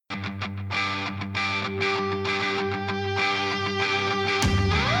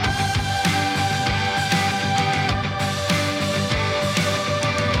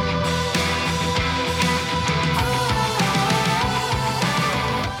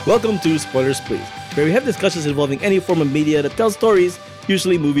Welcome to Spoilers Please, where we have discussions involving any form of media that tells stories,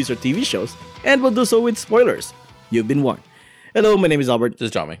 usually movies or TV shows, and we'll do so with spoilers. You've been warned. Hello, my name is Albert. This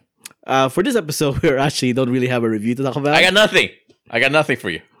is Tommy. For this episode, we actually don't really have a review to talk about. I got nothing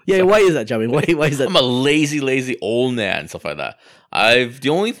for you. Yeah, so, why is that, Tommy? Why is that? I'm a lazy old man and stuff like that. The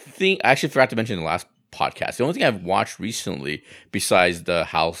only thing I actually forgot to mention in the last podcast, the only thing I've watched recently besides The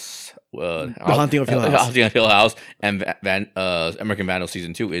Haunting of Hill House and American Vandal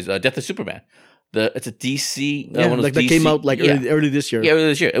Season 2 is Death of Superman. It's a DC. That came out early this year. Yeah, early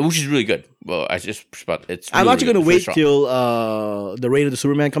this year, which is really good. Well, I'm actually going to wait till the Reign of the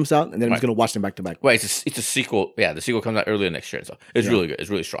Superman comes out, and then I'm just going to watch them back to back. Well, it's a sequel. Yeah, the sequel comes out earlier next year, so it's really good. It's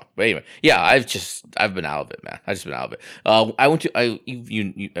really strong. But anyway, yeah, I've been out of it, man. I've just been out of it. I went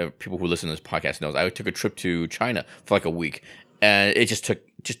to people who listen to this podcast knows I took a trip to China for like a week, and it just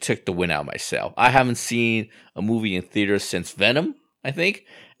took the wind out of my sail. I haven't seen a movie in theaters since Venom, I think.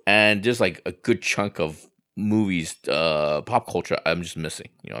 And there's like a good chunk of movies, pop culture. I'm just missing.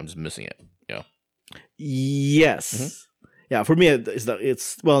 I'm just missing it. Yes. Mm-hmm. Yeah. For me, it's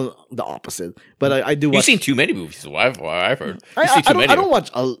the opposite. But I do. You've seen too many movies. Is what I've heard. I don't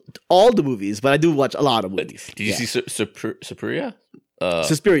watch all the movies, but I do watch a lot of movies. Did you see Suspiria?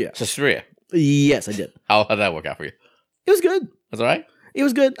 Suspiria. Yes, I did. How'd that work out for you? It was good. That's all right. It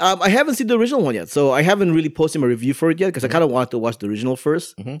was good. I haven't seen the original one yet, so I haven't really posted my review for it yet because I kind of wanted to watch the original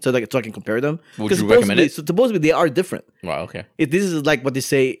first, so I can compare them. Would you recommend it? So supposedly they are different. Wow. Okay. This is like what they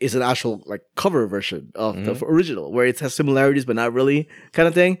say is an actual like cover version of the original, where it has similarities but not really, kind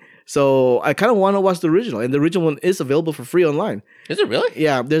of thing. So I kind of want to watch the original, and the original one is available for free online. Is it really?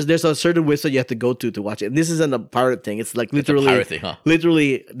 Yeah. There's a certain website you have to go to watch it, and this isn't a pirate thing. It's like literally, a pirate thing, huh?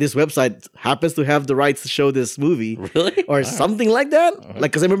 Literally, this website happens to have the rights to show this movie, really, or something like that.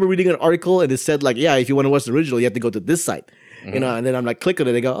 Like, because I remember reading an article and it said like, yeah, if you want to watch the original, you have to go to this site. And then I'm like, click on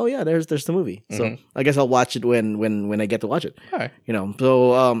it. They go, oh yeah, there's the movie. So I guess I'll watch it when I get to watch it. All right.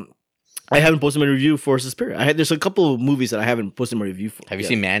 So I haven't posted my review for Suspiria. There's a couple of movies that I haven't posted my review for. Have you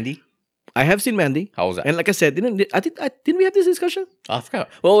seen Mandy? I have seen Mandy. How was that? And like I said, didn't we have this discussion? Oh, I forgot.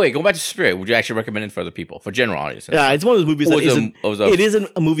 Well, wait, going back to Suspiria, would you actually recommend it for other people, for general audience? Yeah, it's one of those movies it isn't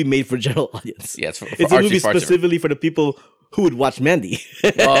a movie made for general audience. Yeah, it's a movie specifically for the people who would watch Mandy.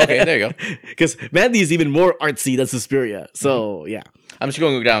 Oh, okay, there you go. Because Mandy is even more artsy than Suspiria. So, yeah. I'm just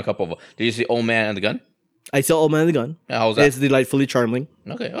going down a couple of them. Did you see Old Man and the Gun? I saw Old Man and the Gun. How was that? It's delightfully charming.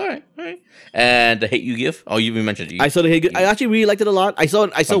 Okay, all right. And The Hate You Give? Oh, you mentioned it. I saw The Hate You Give. I actually really liked it a lot. I saw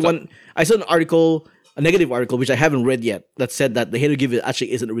an article, a negative article, which I haven't read yet, that said that The Hate You Give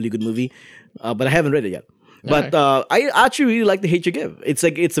actually isn't a really good movie. But I haven't read it yet. But I actually really like The Hate You Give. It's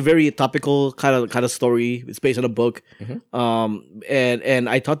a very topical kind of story. It's based on a book. And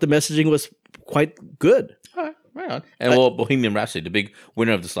I thought the messaging was quite good. All right, right on. And Bohemian Rhapsody, the big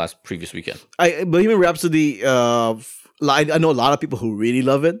winner of this previous weekend. Bohemian Rhapsody, I know a lot of people who really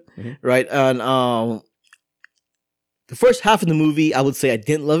love it, right? And the first half of the movie, I would say I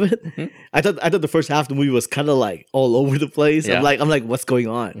didn't love it. I thought the first half of the movie was kind of like all over the place. Yeah. I'm like, what's going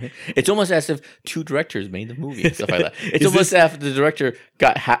on? It's almost as if two directors made the movie and stuff like that. It's almost as if the director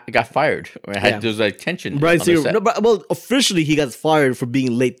got fired. Or there's like tension. Brian Singer, officially he got fired for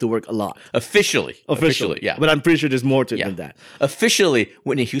being late to work a lot. Officially, yeah. But I'm pretty sure there's more to it than that. Officially,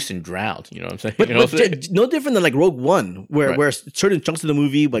 Whitney Houston drowned. You know what I'm saying? But no different than like Rogue One, where certain chunks of the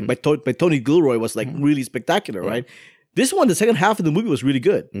movie, like by Tony Gilroy, was like really spectacular, right? This one, the second half of the movie was really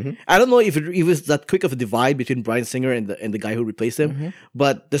good. I don't know if it was that quick of a divide between Bryan Singer and the guy who replaced him,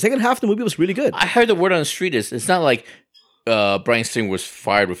 but the second half of the movie was really good. I heard the word on the street is it's not like Bryan Singer was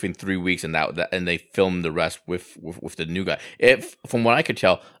fired within 3 weeks and and they filmed the rest with the new guy. From what I could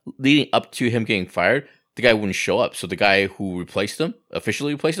tell, leading up to him getting fired, the guy wouldn't show up. So the guy who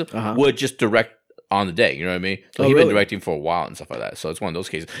officially replaced him, would just direct on the day, you know what I mean? So he's been directing for a while and stuff like that. So it's one of those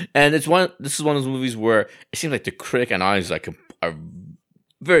cases. And this is one of those movies where it seems like the critic and audience are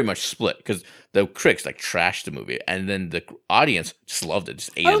very much split, because the critics like trashed the movie, and then the audience just loved it,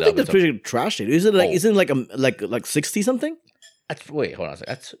 just ate it up. I don't think the critic trashed it. Isn't it like 60 something? Wait, hold on a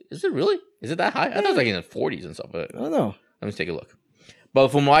second. Is it really? Is it that high? I thought it was like in the 40s and stuff. But I don't know. Let me take a look. But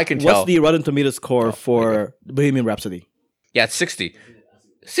from what I can tell, what's the Rotten Tomatoes score for Bohemian Rhapsody? Yeah, it's 60.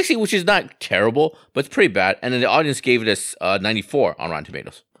 60, which is not terrible, but it's pretty bad. And then the audience gave it a 94 on Rotten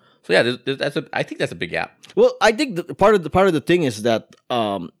Tomatoes. So yeah, I think that's a big gap. Well, I think part of the thing is that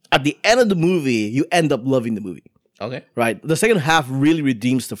at the end of the movie, you end up loving the movie. Okay. Right. The second half really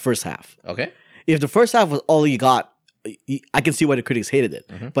redeems the first half. Okay. If the first half was all you got, I can see why the critics hated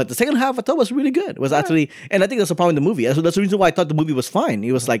it. But the second half I thought was really good. And I think that's the problem with the movie. That's the reason why I thought the movie was fine.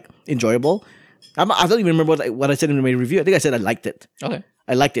 It was like enjoyable. I don't even remember what I said in my review. I think I said I liked it. Okay.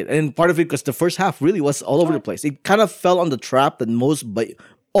 I liked it, and part of it because the first half really was all over the place. It kind of fell on the trap that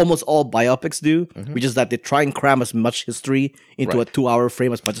almost all biopics do, which is that they try and cram as much history into a 2-hour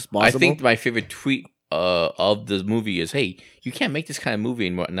frame as much as possible. I think my favorite tweet of the movie is, "Hey, you can't make this kind of movie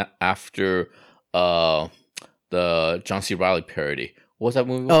anymore." After the John C. Reilly parody. What was that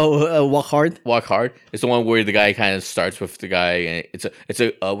movie? Oh, Walk Hard. Walk Hard. It's the one where the guy kind of starts with the guy, and it's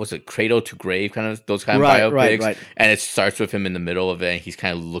a what's it, cradle to grave kind of those kind of biopics, right. And it starts with him in the middle of it, and he's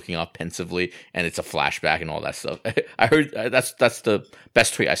kind of looking off pensively, and it's a flashback and all that stuff. I heard that's the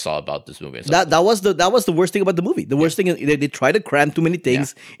best tweet I saw about this movie. That was the worst thing about the movie. The worst thing is they try to cram too many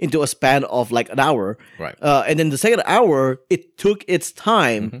things into a span of like an hour, right? And then the second hour it took its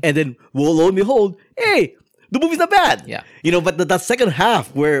time, and then lo and behold, hey. The movie's not bad. Yeah. But that second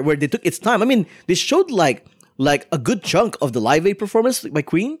half where they took its time. I mean, they showed like a good chunk of the Live Aid performance by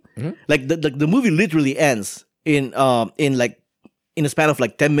Queen. Like the movie literally ends in a span of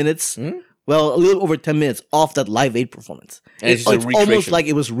like 10 minutes. Well, a little over 10 minutes off that Live Aid performance. And it's almost like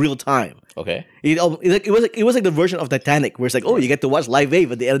it was real time. Okay. It was like the version of Titanic where it's like, oh, you get to watch Live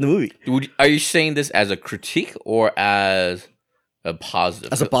Aid at the end of the movie. Are you saying this as a critique or as a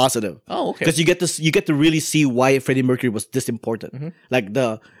positive? As a positive. Oh, okay. Because you get to really see why Freddie Mercury was this important.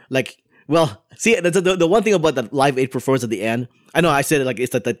 The one thing about that Live Aid performance at the end. I know I said it like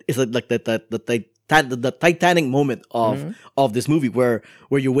it's the Titanic moment of this movie where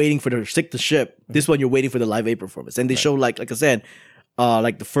you're waiting for the sick to ship. This one you're waiting for the Live Aid performance, and they show like I said,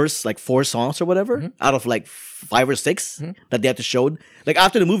 like the first like 4 songs or whatever out of like 5 or 6 that they had to show. Like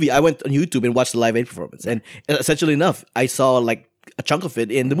after the movie, I went on YouTube and watched the Live Aid performance, and essentially enough, I saw like a chunk of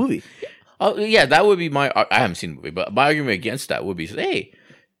it in the movie. Oh yeah, that would be my. I haven't seen the movie, but my argument against that would be, hey,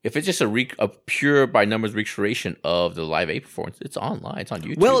 if it's just a pure by numbers recreation of the Live Aid performance, it's online, it's on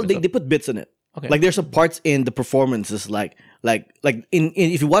YouTube. Well, they put bits in it. Okay. Like there's some parts in the performances, like in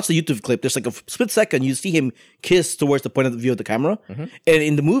if you watch the YouTube clip, there's like a split second you see him kiss towards the point of view of the camera, and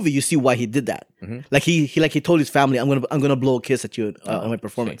in the movie you see why he did that. Like he told his family, "I'm gonna blow a kiss at you on my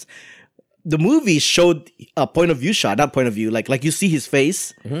performance." The movie showed a point of view shot, not point of view, like you see his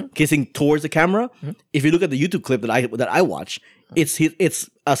face kissing towards the camera. If you look at the YouTube clip that I watched, it's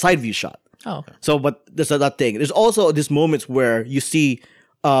a side view shot. Oh, okay. So, but there's that thing. There's also these moments where you see,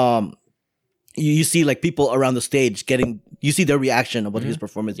 you see like people around the stage you see their reaction about his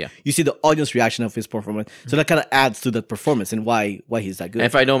performance. Yeah. You see the audience reaction of his performance. So that kind of adds to the performance and why he's that good. And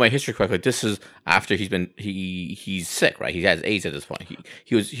if I know my history correctly, this is after he's sick, right? He has AIDS at this point.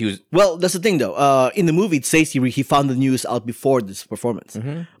 He was. Well, that's the thing though. In the movie, it says he found the news out before this performance.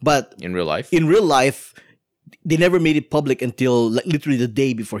 But in real life, they never made it public until like, literally the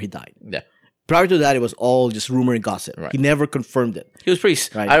day before he died. Yeah. Prior to that, it was all just rumor and gossip. Right. He never confirmed it. He was pretty.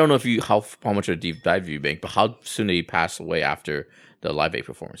 Right. I don't know if how much of a deep dive you make, but how soon did he pass away after the Live Aid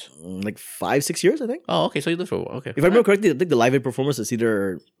performance? Like 5-6 years, I think. Oh, okay. So he lived for a while. Okay. If I remember correctly, I think the Live Aid performance is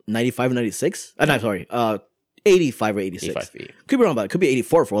either 95 or 96. No, sorry, 85 or 86. 85, yeah. Could be wrong about it. Could be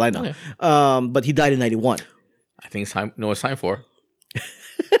 84 for all I know. Okay. But he died in 91. I think it's time. No, it's time for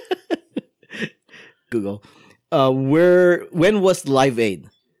Google. When was Live Aid?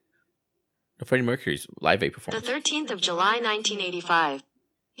 Freddie Mercury's Live Aid performance. The 13th of July, 1985.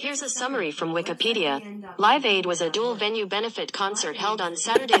 Here's a summary from Wikipedia. Live Aid was a dual-venue benefit concert held on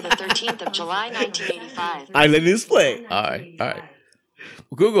Saturday, the 13th of July, 1985. I let this play. All right.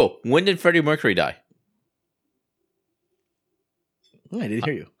 Google, when did Freddie Mercury die? I didn't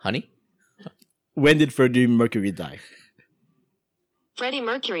hear you. Honey? When did Freddie Mercury die? Freddie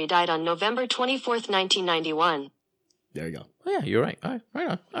Mercury died on November 24th, 1991. There you go. Oh, yeah, you're right. All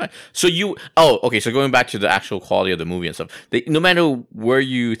right. So okay. So going back to the actual quality of the movie and stuff, no matter what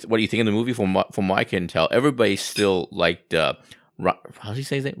you think of the movie, from what I can tell, everybody still liked how do you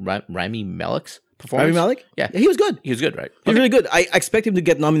say his name? Rami Malek's performance. Rami Malek? Yeah, he was good. He was good, right? He was really good. I expect him to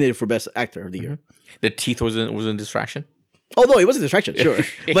get nominated for Best Actor of the Year. The teeth was a distraction. Although it was a distraction, sure.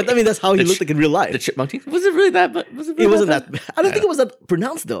 But I mean, that's how he looked like in real life. The chipmunk teeth? Was it really that? It wasn't that. I don't think it was that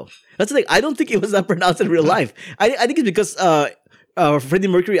pronounced, though. That's the thing. I don't think it was that pronounced in real life. I think it's because Freddie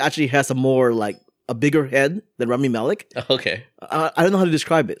Mercury actually has a bigger head than Rami Malek. Okay. I don't know how to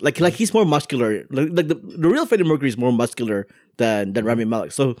describe it. Like he's more muscular. Like the real Freddie Mercury is more muscular than Rami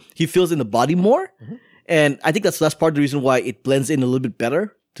Malek. So he feels in the body more. And I think that's part of the reason why it blends in a little bit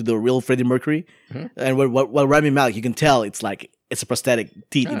better to the real Freddie Mercury. And while Rami Malek, you can tell it's a prosthetic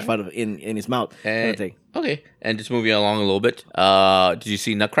teeth in front of in his mouth. Kind of thing. Okay. And just moving along a little bit. Did you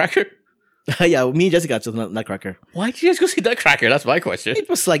see Nutcracker? Yeah, me and Jessica saw Nutcracker. Why did you guys go see Nutcracker? That's my question. It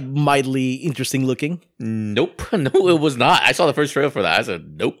was like mildly interesting looking. Nope. No, it was not. I saw the first trailer for that. I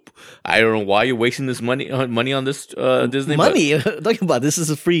said, nope. I don't know why you're wasting this money on this Disney. Money? Talking about this is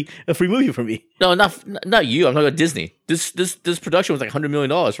a free movie for me. No, not you. I'm talking about Disney. This production was like $100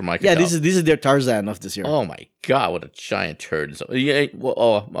 million from my. Yeah, this is their Tarzan of this year. Oh my god, what a giant turd! So, yeah.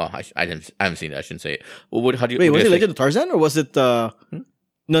 Well, I haven't seen it. I shouldn't say it. Well, how do you? Wait, what was do it you Legend of Tarzan or was it?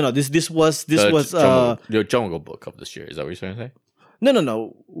 No. This was the Jungle Book of this year. Is that what you're trying to say?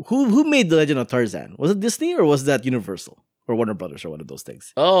 No. Who made the Legend of Tarzan? Was it Disney or was that Universal or Warner Brothers or one of those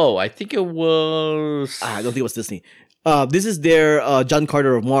things? Oh, I think it was. I don't think it was Disney. This is their John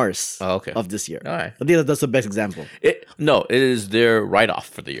Carter of Mars of this year. All right. I think that's the best example. It is their write-off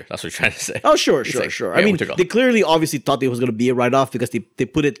for the year. That's what you're trying to say. Oh, sure. Yeah, I mean, they clearly obviously thought it was going to be a write-off because they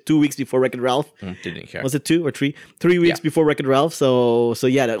put it 2 weeks before Wreck-It Ralph. Didn't care. Was it 2 or 3? 3 weeks before Wreck-It Ralph. So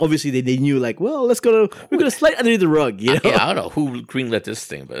yeah, obviously they knew like, well, we're going to slide underneath the rug, you know? Yeah, I don't know who greenlit this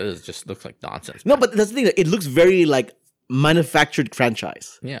thing, but it just looks like nonsense. No, but that's the thing. It looks very like manufactured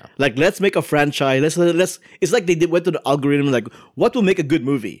franchise. Yeah. Like, let's make a franchise. Let's it's like they went to the algorithm like, what will make a good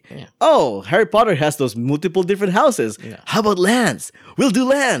movie? Yeah. Oh, Harry Potter has those multiple different houses. Yeah. How about lands? We'll do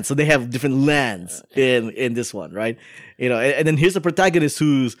lands. So they have different lands in this one, right? You know, and then here's the protagonist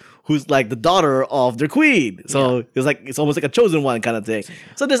who's like the daughter of their queen. So it's almost like a chosen one kind of thing.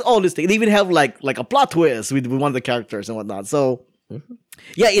 So there's all this thing. They even have like a plot twist with one of the characters and whatnot. So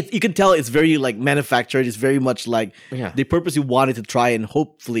yeah, you can tell it's very like manufactured. It's very much like they purposely wanted to try and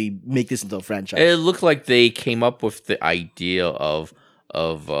hopefully make this into a franchise. It looked like they came up with the idea of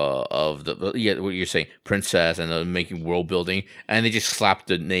the what you're saying, princess, and making world building, and they just slapped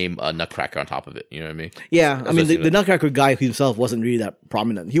the name Nutcracker on top of it. You know what I mean? Yeah, I mean the Nutcracker guy himself wasn't really that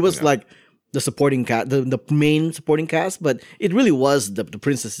prominent. He was like the supporting cast, the main supporting cast, but it really was the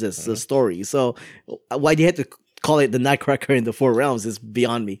princess's story. So why they had to call it the Nutcracker in the Four Realms is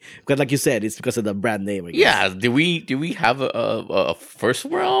beyond me. Because like you said, it's because of the brand name, I guess. Yeah, do we have a first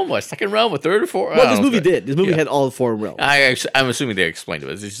realm, a second realm, a third or fourth? Well, this movie did. This movie had all 4 realms. I'm assuming they explained it.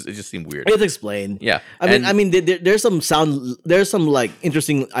 It just seemed weird. It's explained. Yeah. I mean, there's some like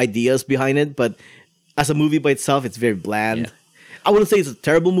interesting ideas behind it, but as a movie by itself, it's very bland. Yeah. I wouldn't say it's a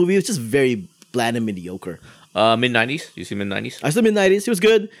terrible movie. It's just very bland and mediocre. Mid-90s? You see mid-90s? I saw mid-90s. It was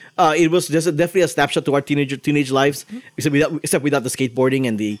good. It was just definitely a snapshot to our teenage lives, except without the skateboarding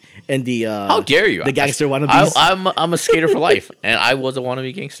and the how dare you? The gangster wannabes. I'm a skater for life, and I was a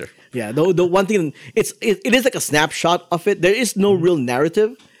wannabe gangster. Yeah, the one thing it is like a snapshot of it. There is no real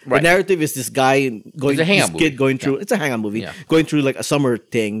narrative. Right. The narrative is this guy going, this kid going through. It's a hangout movie, going through like a summer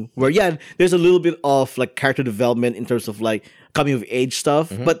thing where there's a little bit of like character development in terms of like coming of age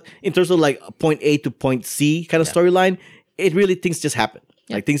stuff, but in terms of like point A to point C kind of storyline, it really things just happen.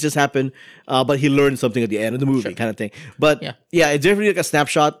 Like things just happen, but he learned something at the end of the movie, kind of thing. But it's definitely like a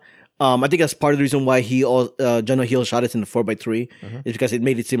snapshot. I think that's part of the reason why Jonah Hill shot it in the 4x3 is because it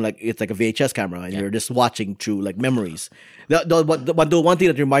made it seem like it's like a VHS camera and you're just watching through like memories. The one thing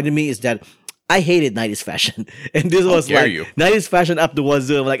that reminded me is that I hated 90s fashion, and this was like 90s fashion up the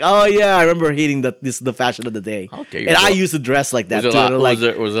wazoo. I'm like, oh yeah, I remember hating that this is the fashion of the day. And I used to dress like that. Was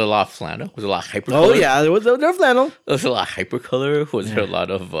there a lot of flannel? Was there a lot of hypercolor? Oh yeah, there was flannel. Was there a lot of hypercolor? Was there a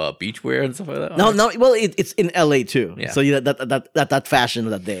lot of beachwear and stuff like that? No. Well, it's in LA too. Yeah. So that fashion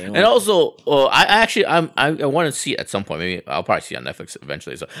of that day. And also, I want to see it at some point. Maybe I'll probably see it on Netflix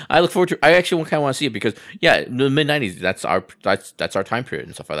eventually. So I look forward to. I actually kind of want to see it because the mid 90s. That's our time period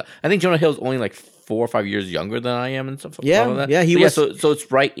and stuff like that. I think Jonah Hill's only like 4 or 5 years younger than I am and stuff like that. Yeah, he was. So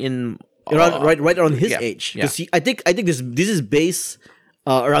it's right in right around his age. Yeah. I think this is based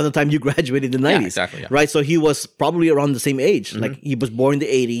around the time you graduated in the 90s. Yeah, exactly. Yeah. Right, so he was probably around the same age. Like he was born in the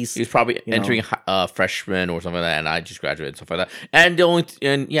 80s. He was probably entering freshman or something like that, and I just graduated and stuff like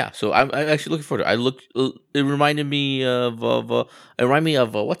that. So I'm actually looking forward to it. It reminded me of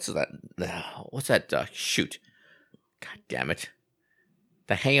what's that? Shoot, God damn it.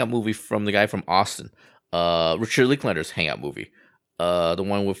 The Hangout movie from the guy from Austin, Richard Linklater's Hangout movie, the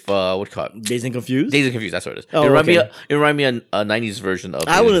one with what called Dazed and Confused. Dazed and Confused, that's what it is. Oh, it reminded me of a 90s version of.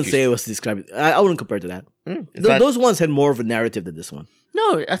 I wouldn't say it was described. I wouldn't compare to that. Those ones had more of a narrative than this one.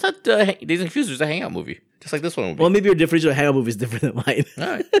 No, I thought Dazed and Confused was a Hangout movie, just like this one would be. Well, maybe your definition of Hangout movie is different than mine. All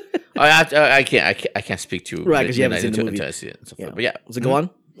right. I can't speak to because you haven't seen the movie. But yeah. So go on.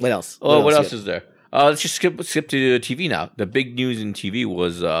 What else? What else is there? Let's just skip to TV now. The big news in TV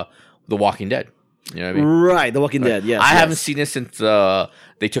was The Walking Dead. You know what I mean? Right, The Walking Dead. Yes, I haven't seen it since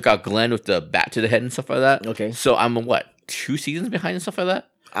they took out Glenn with the bat to the head and stuff like that. Okay. So I'm 2 seasons behind and stuff like that.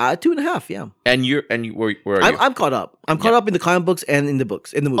 2.5. Yeah. And where are you? I'm caught up. I'm caught up in the comic books and in the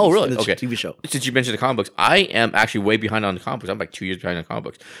books, in the movies. Oh, really? In the Okay. TV show. Since you mentioned the comic books, I am actually way behind on the comic books. I'm like 2 years behind on the comic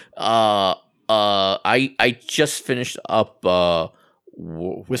books. I just finished up.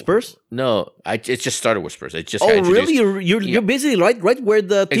 Whispers? No, it just started Whispers. It just Oh, got introduced. really? You're basically right where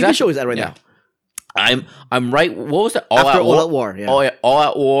the TV show is at right now. I'm right. What was that? After All Out War. Yeah. All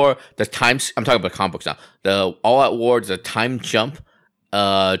Out War. The times. I'm talking about comic books now. The All Out War. The time jump.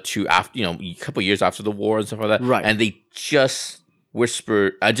 To after a couple years after the war and stuff like that. Right. And they just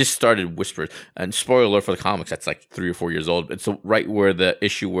whispered. I just started Whispers. And spoiler alert for the comics. That's like 3 or 4 years old. It's right where the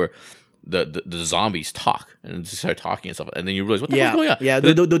issue where the zombies talk and just start talking and stuff. And then you realize what the hell's going on. Yeah.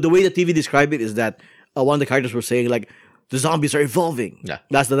 The way the TV described it is that one of the characters were saying like the zombies are evolving. Yeah.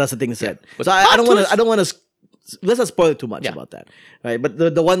 That's the thing they said. But So I don't want to. Let's not spoil too much about that, right? But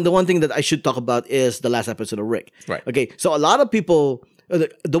the one thing that I should talk about is the last episode of Rick. Right. Okay. So a lot of people,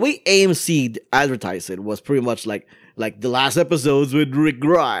 the way AMC advertised it was pretty much like the last episodes with Rick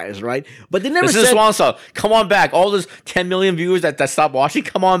Grimes, right? But they never This said. is Swan Song. Come on back. All those 10 million viewers that stopped watching,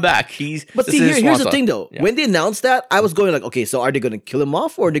 come on back. But see, here's the thing though. Yeah. When they announced that, I was going like, okay, so are they going to kill him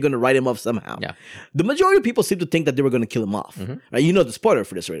off or are they going to write him off somehow? Yeah. The majority of people seem to think that they were going to kill him off. Right? You know the spoiler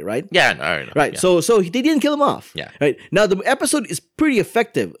for this already, right? Yeah, I know. Right. Yeah. So they didn't kill him off. Yeah. Right. Now the episode is pretty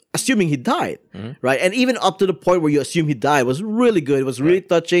effective, assuming he died. Right. And even up to the point where you assume he died was really good. It was really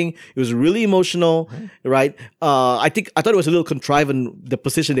touching. It was really emotional. Right. I thought it was a little contriving the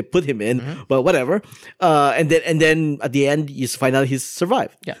position they put him in, but whatever. And then at the end you find out he's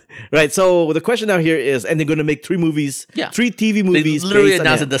survived. Yeah. Right. So the question now here is, and they're going to make 3 movies. Yeah. 3 TV movies. They literally based on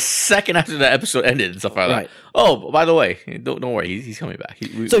announced him. it the second after the episode ended and stuff like Right. that. Oh, by the way, don't worry, he's coming back.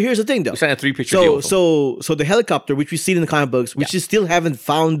 So here's the thing, though. We signed a 3-picture deal with him. So the helicopter, which we've seen in the comic books, which you still haven't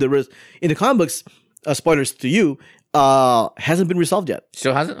found the in the comic books. Spoilers to you, hasn't been resolved yet.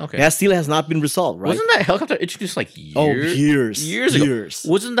 Still hasn't? Okay. It still has not been resolved, right? Wasn't that helicopter introduced like years? Oh, years ago?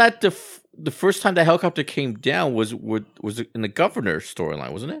 Wasn't that the first time that helicopter came down was in the governor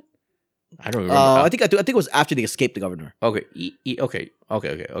storyline, wasn't it? I don't remember. I think it was after they escaped the governor. Okay. Okay.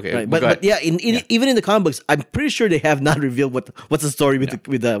 Right. But yeah, even in the comic books, I'm pretty sure they have not revealed what's the story with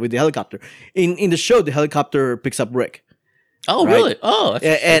the helicopter. In the show, the helicopter picks up Rick. Oh, right? Really? Oh,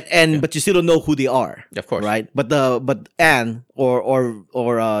 but you still don't know who they are. Of course. Right. But Anne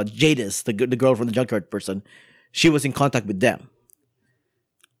or Jadis, the girl from the junkyard person, she was in contact with them.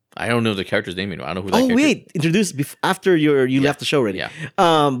 I don't know the character's name anymore. I don't know who that character is. Wait, introduced after you left the show already. Yeah.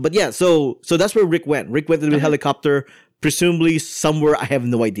 But yeah, so that's where Rick went. Rick went to the helicopter, presumably somewhere. I have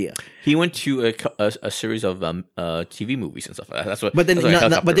no idea. He went to a series of TV movies and stuff like that. That's what. But then,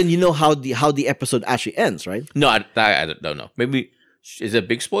 that's but then you know how the episode actually ends, right? No, I don't know. Maybe is it a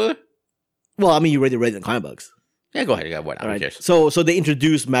big spoiler? Well, I mean, you already read it in the comic books. Yeah, go ahead. Yeah, why not? All right. Who cares? So they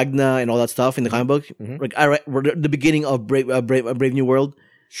introduced Magna and all that stuff in the comic book. Like, the beginning of Brave New World.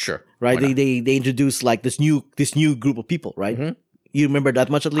 Sure. Right. They introduced like this new group of people. Right. You remember that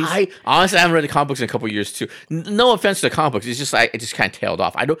much at least? I honestly haven't read the comic books in a couple of years too. No offense to the comic books, it's just it just kind of tailed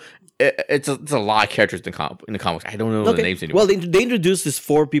off. I don't. It's a lot of characters in the comics. I don't know the names anymore. Well, they introduced these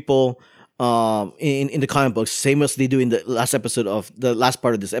 4 people in the comic books, same as they do in the last episode of the last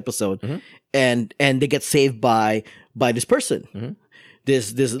part of this episode, and they get saved by this person,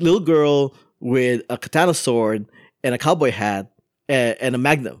 this little girl with a katana sword and a cowboy hat and a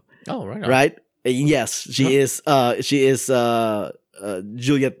magnum. Oh, right. Right. And yes, she is. She is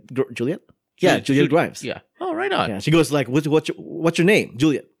Juliet. Yeah, Juliet Grimes. Yeah. Oh, right on. Yeah, she goes like, "What's your name?"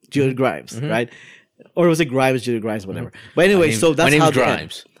 Juliet Grimes, right? Or was it Grimes, Juliet Grimes, whatever. But anyway, so that's my how name's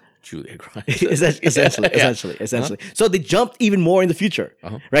Grimes. Juliet Grimes. essentially. So they jumped even more in the future,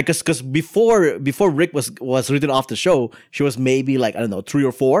 right? Because before Rick was written off the show, she was maybe like, I don't know, 3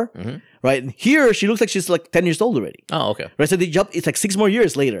 or 4, right? And here she looks like she's like 10 years old already. Oh, okay. Right. So they jumped. It's like 6 more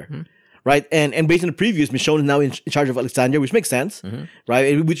years later. Right, and based on the previews, Michonne is now in charge of Alexandria, which makes sense,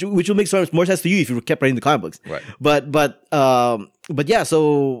 right? Which will make more sense to you if you kept writing the comic books, right? But yeah.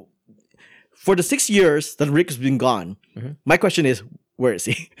 So for the 6 years that Rick has been gone, my question is, where is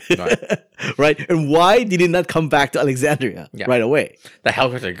he? Right, and why did he not come back to Alexandria right away? The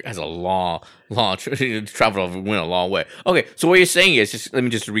helicopter has a long travel, went a long way. Okay, so what you're saying is, let me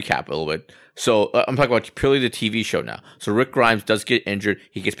just recap a little bit. So I'm talking about purely the TV show now. So Rick Grimes does get injured.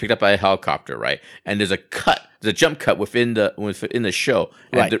 He gets picked up by a helicopter, right? And there's a jump cut within the show,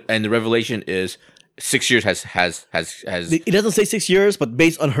 and right? The revelation is 6 years has. It doesn't say 6 years, but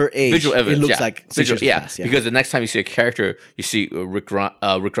based on her age, visual evidence, it looks like 6 years. Passed, because the next time you see a character, you see Rick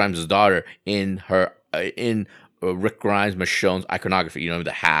Grimes' daughter in her in Rick Grimes, Michonne's iconography. You know,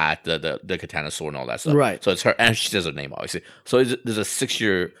 the hat, the katana sword, and all that stuff. Right. So it's her, and she says her name obviously. So there's a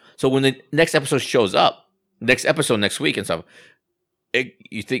 6-year. So when the next episode shows up, next week and stuff,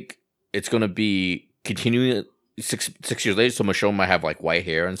 you think it's gonna be continuing 6 years later? So Michonne might have like white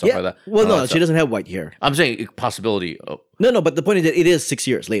hair and stuff like that. Well, no, she stuff. doesn't have white hair. I'm saying possibility. No, but the point is that it is 6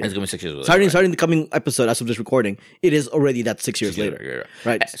 years later. It's gonna be 6 years later. Starting the coming episode, as of this recording, it is already that 6 years later.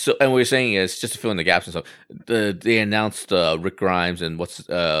 Right. So, and what you're saying is just to fill in the gaps and stuff. They announced Rick Grimes and what's his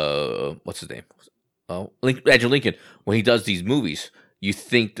name? Oh, Andrew Lincoln. When he does these movies, you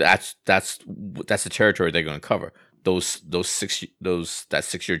think that's the territory they're going to cover. That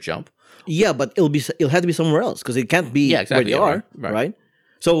 6 year jump. Yeah, but it'll have to be somewhere else because it can't be where they are, right?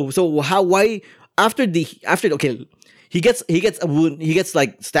 So why after okay, he gets a wound, he gets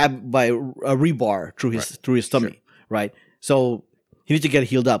like stabbed by a rebar through his tummy, right? So he needs to get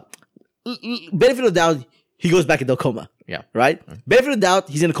healed up. Benefit of the doubt, he goes back into a coma. Yeah. Right? Mm-hmm. Benefit of the doubt,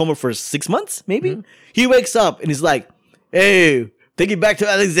 he's in a coma for 6 months, maybe. Mm-hmm. He wakes up and he's like, "Hey, take me back to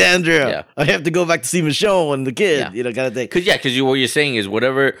Alexandria. Yeah. I have to go back to see Michonne and the kid," kind of thing. Because what you're saying is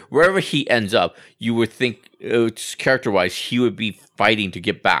wherever he ends up, you would think character-wise he would be fighting to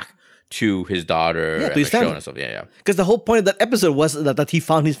get back to his daughter and Michonne and stuff. Yeah. Because the whole point of that episode was that he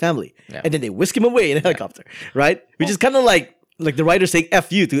found his family, and then they whisk him away in a helicopter, right? Which is kind of like the writer saying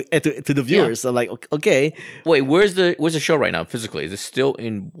 "F you" to the viewers. So like, okay. Wait, where's the show right now physically? Is it still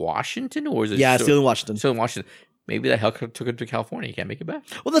in Washington or is it? Yeah, still in Washington. Still in Washington. Maybe that helicopter took him to California. He can't make it back.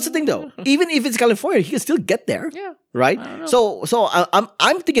 Well, that's the thing, though. Even if it's California, he can still get there. Yeah. Right. So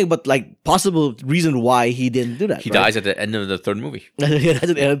I'm thinking about like possible reason why he didn't do that. He dies at the end of the third movie. That's at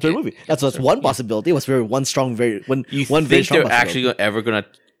the end of the third movie. That's one possibility. What's one strong very one. You one think very strong they're actually ever gonna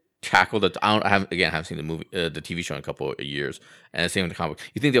tackle the? I haven't seen the movie, the TV show in a couple of years, and the same with the comic book.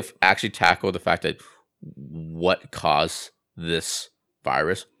 You think they'll actually tackle the fact that what caused this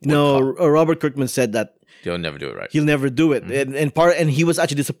virus? No, Robert Kirkman said that they'll never do it right. He'll never do it, and he was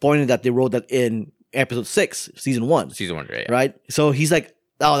actually disappointed that they wrote that in episode 6, season 1. Season 1, yeah. Right. So he's like,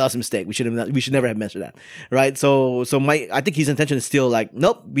 "Oh, that was a mistake. We should never have mentioned that." Right. So I think his intention is still like,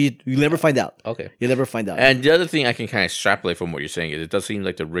 nope, you'll never find out. Okay. You'll never find out. And the other thing I can kind of extrapolate from what you're saying is it does seem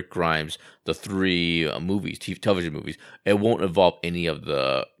like the Rick Grimes, the 3 movies, television movies, it won't involve any of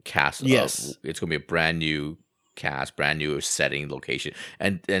the cast. Yes. It's going to be a brand new cast, brand new setting, location,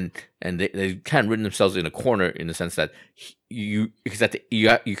 and they kind of written themselves in a corner in the sense that you're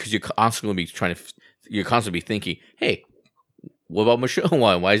constantly be thinking, hey, what about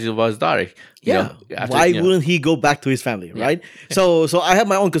Michonne? Why is it about his daughter? Why wouldn't he go back to his family, right? So I have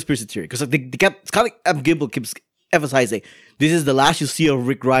my own conspiracy theory because Scott Gimple keeps emphasizing this is the last you see of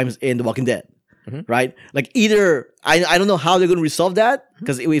Rick Grimes in The Walking Dead, right? Like either I don't know how they're going to resolve that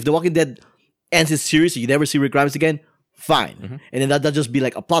because if The Walking Dead ends his series, so you never see Rick Grimes again, fine. And then that'll just be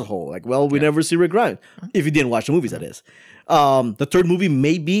like a plot hole. Like, well, we never see Rick Grimes. If you didn't watch the movies, that is. The third movie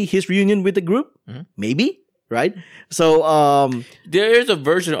may be his reunion with the group. Maybe, right? So there is a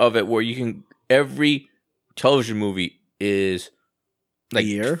version of it where you can every television movie is like a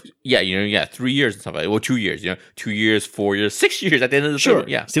year. 3 years and stuff like that. Well, 2 years, 2 years, 4 years, 6 years at the end of the sure. third.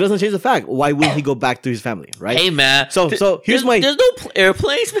 Yeah. Still doesn't change the fact. Why wouldn't he go back to his family, right? Hey man. So here's there's no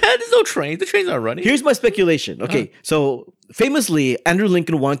airplanes, man. There's no trains. The trains aren't running. Here's my speculation. Okay. So famously, Andrew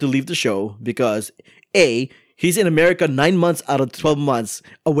Lincoln wanted to leave the show because he's in America 9 months out of 12 months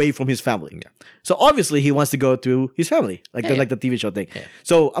away from his family. Yeah. So obviously he wants to go to his family, like the TV show thing. Yeah.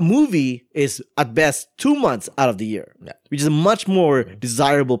 So a movie is at best 2 months out of the year, which is a much more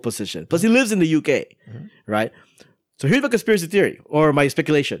desirable position. Plus he lives in the UK, right? So here's my conspiracy theory or my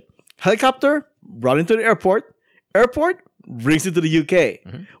speculation. Helicopter brought into the airport brings it to the UK.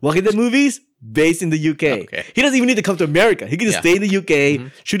 Walking Dead movies based in the UK. Okay. He doesn't even need to come to America. He can just stay in the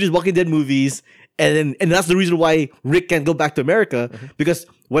UK, shoot his Walking Dead movies. And that's the reason why Rick can't go back to America because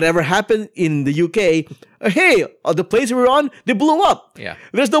whatever happened in the UK, the place we were on, they blew up. Yeah,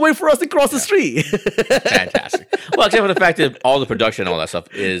 there's no way for us to cross the street. Fantastic. Well, except for the fact that all the production, and all that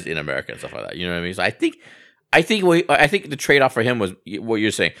stuff is in America and stuff like that. You know what I mean? So I think the trade off for him was what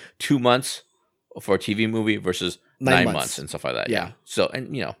you're saying: 2 months for a TV movie versus 9 months and stuff like that. Yeah. So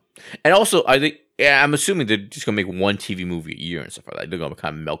and also I think. Yeah, I'm assuming they're just gonna make one TV movie a year and stuff like that. They're gonna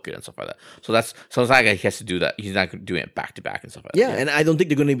kind of milk it and stuff like that. So it's like he has to do that. He's not doing it back to back and stuff like that. Yeah, and I don't think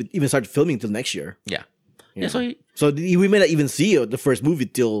they're gonna even start filming until next year. Yeah. So we may not even see the first movie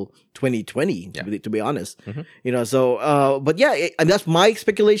till 2020. To be honest, but and that's my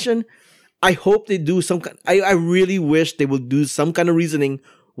speculation. I hope they do some. I really wish they will do some kind of reasoning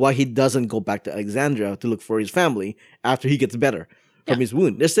why he doesn't go back to Alexandria to look for his family after he gets better. from his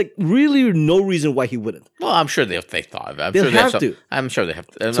wound. There's like really no reason why he wouldn't. Well, I'm sure they thought of it. They'll have to. I'm sure they have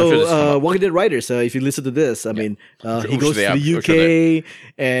to. I'm So, sure this has come up. Walking Dead writers, if you listen to this, I mean, he Who goes should to they the have- who UK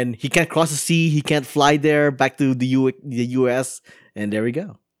and he can't cross the sea. He can't fly there back to the US, and there we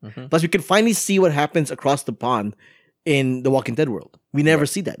go. Mm-hmm. Plus, we can finally see what happens across the pond in the Walking Dead world. We never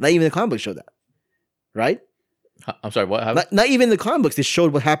see that. Not even the comic books show that, right? I'm sorry. What happened? Not even the comic books. They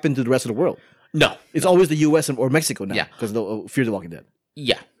showed what happened to the rest of the world. No. It's always the US or Mexico now. Yeah. Because of Fear the Walking Dead.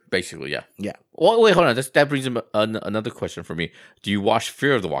 Yeah. Basically, yeah. Yeah. Well, wait, hold on. That brings up another question for me. Do you watch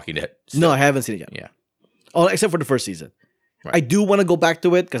Fear of the Walking Dead? No, I haven't seen it yet. Yeah. Oh, except for the first season. Right. I do want to go back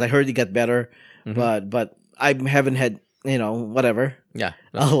to it because I heard it got better, Mm-hmm. but I haven't had whatever. Yeah.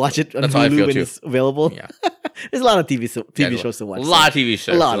 I'll watch it on that's how I Hulu feel when too. it's available. Yeah. There's a lot of TV Yeah, shows to watch. A lot of TV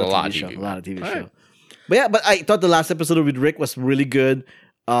shows. A lot There's of TV show. TV. A lot of TV All show. right. But yeah, but I thought the last episode with Rick was really good.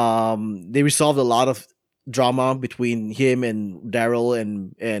 They resolved a lot of drama between him and Daryl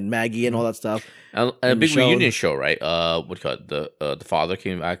and Maggie and all that stuff. And a And big Michonne. reunion show, right? What do you call it? The father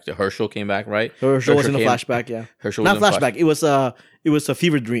came back. The Herschel came back, right? Herschel was in a came- flashback, yeah. Herschel Not was in a flashback. It was a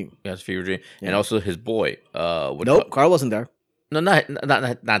fever dream. Yeah, it's Fever Dream, and also his boy. Nope, Carl wasn't there. No,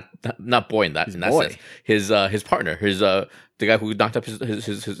 not boy in that boy. sense. His partner, the guy who knocked up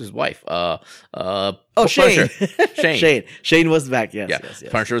his wife. Shane. Shane. Shane was back. Yes, Yeah, yes.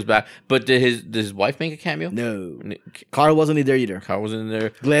 Punisher was back. But did his wife make a cameo? No, Carl wasn't there either. Carl wasn't in there.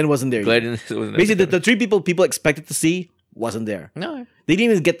 Glenn wasn't there. Glenn either. wasn't there. Basically, the three people expected to see wasn't there. No. They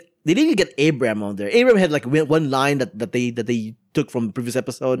didn't even get Abraham on there. Abraham had like one line that they took from the previous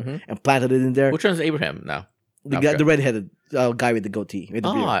episode and planted it in there. Which one's Abraham now? The I guy, forgot. the redheaded guy with the goatee. With the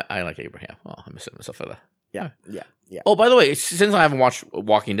Oh, beard. I like Abraham. Oh, I miss myself for that. Yeah. Oh, by the way, since I haven't watched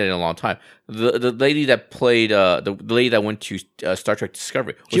Walking Dead in a long time, the lady that played the lady that went to Star Trek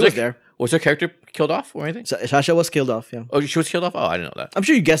Discovery, She was there. Was her character killed off or anything? Sasha was killed off. Yeah, Oh, she was killed off. Oh, I didn't know that. I'm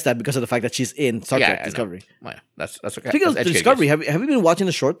sure you guessed that because of the fact that she's in Star Yeah, Trek I know. Discovery. Oh, yeah, that's okay. Speaking of That's educated Discovery, guess. have you been watching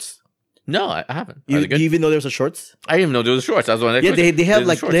the shorts? No, I haven't. Are You, they good? do you even know there's a shorts? I didn't even know there was shorts. That was one of the Yeah, questions. they have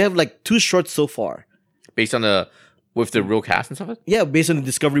There's shorts. like 2 shorts so far. Based on with the real cast and stuff. Yeah, based on the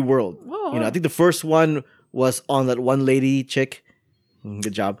Discovery World. Oh, I think the first one was on that one lady chick.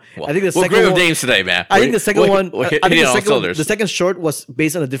 Good job. Well, I think the we're second great with one. names today, man. I think the second one. We're I hitting think on all cylinders. the second short was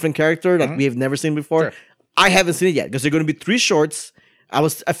based on a different character that we have never seen before. Sure. I haven't seen it yet because there are going to be 3 shorts. I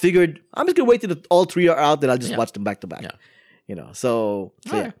figured I'm just gonna wait till all 3 are out, then I'll just watch them back to back. Yeah. So All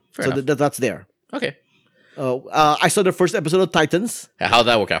yeah. right, fair So enough. that's there. Okay. I saw the first episode of Titans. How'd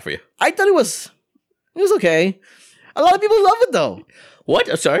that work out for you? I thought it was okay. A lot of people love it though. What?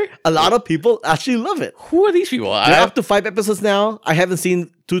 Sorry? A lot of people actually love it. Who are these people? They're up to 5 episodes now. I haven't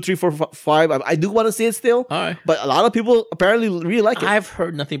seen 2, 3, 4, 5. I do want to see it still. All right. But a lot of people apparently really like it. I've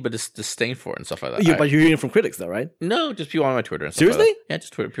heard nothing but disdain for it and stuff like that. But you're hearing it from critics though, right? No, just people on my Twitter and stuff like Seriously? that. Yeah,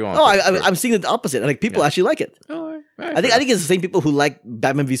 just Twitter. People on No, my Twitter. I'm seeing the opposite. Like people actually like it. Oh, all right, I think it's the same people who like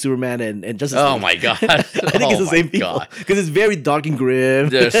Batman v Superman and Justice League. Oh my god! I think it's the same people because it's very dark and grim.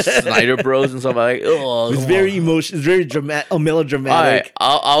 The Snyder Bros and stuff like. Oh, It's very emotional. It's very dramatic, All melodramatic. right,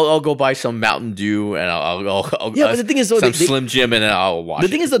 I'll go buy some Mountain Dew and I'll Yeah, but the thing is, though, some they- Slim Jim and then I'll watch. The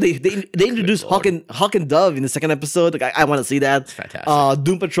thing is, though, they introduced Lord. Hawk and Dove in the second episode. Like I want to see that. fantastic.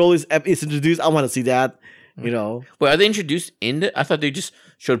 Doom Patrol is introduced. I want to see that. You know, Wait, are they introduced in the? I thought they just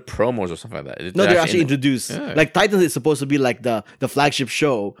showed promos or something like that. no, they're actually in the- introduced. Yeah. Like Titans is supposed to be like the flagship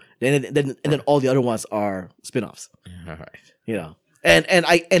show. Then all the other ones are spin-offs. All right. You know,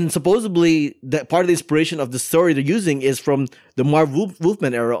 and supposedly that part of the inspiration of the story they're using is from the Marv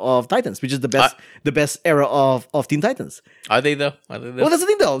Wolfman era of Titans, which is the best era of Teen Titans. Are they though? Are they though? Well, that's the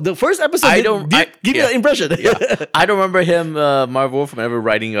thing though. The first episode I did don't- give me yeah. that impression. Yeah. I don't remember him, Marv Wolfman, ever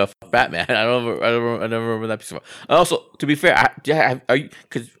writing a Batman. I never remember that piece of. And also, to be fair, are you?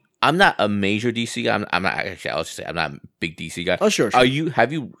 Because I'm not a major DC guy. I'm not actually. I'll just say I'm not a big DC guy. Oh, sure. Are you?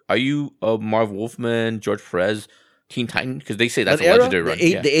 Are you Marv Wolfman, George Perez, Teen Titan? Because they say that's That a era, legendary run.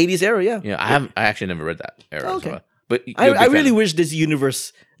 the 80s era, yeah. Yeah, I haven't. I actually never read that era. Okay. So, but you're a I big fan. really wish this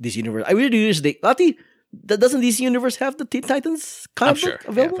universe. I really wish Lati, doesn't DC universe have the Teen Titans comic sure. book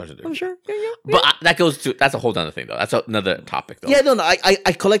available? Yeah, of course they do. I'm sure. Yeah. But that goes to that's a whole other thing though. That's another topic though. Yeah, no.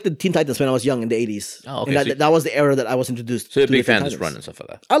 I collected Teen Titans when I was young in the 80s. Oh, okay, And so- that was the era that I was introduced So you're a to big the Teen fan of this Titans. run and stuff like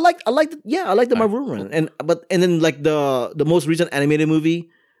that. I like the Marvel run, and then like the most recent animated movie,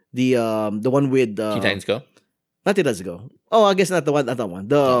 the one with Teen Titans Go. not 10 days ago. Oh, I guess not that one.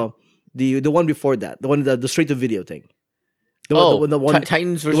 The one before that, the one the straight to video thing. The one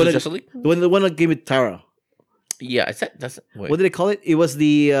Titans the versus one that- Justice League. the one that came with Tara. Yeah, that's wait. What did they call it? It was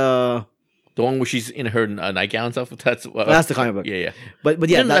the The one where she's in her nightgown and stuff. That's the comic book. Yeah. But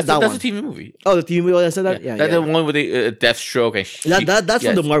yeah, that's that a one. TV movie. Oh, the TV movie. I said that. Yeah, That's the one with the Deathstroke and that's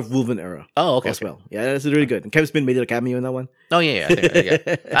from the Marv Wolfman era. Oh, okay. As well. Yeah, that's really good. And Kevin Smith made a cameo in that one. Oh yeah.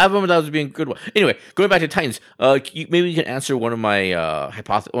 I remember that was being a good one. Anyway, going back to Titans, maybe you can answer one of my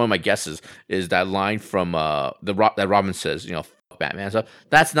one of my guesses is that line from that Robin says, you know, fuck Batman and stuff.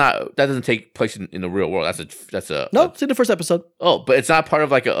 That doesn't take place in the real world. That's a it's in the first episode. Oh, but it's not part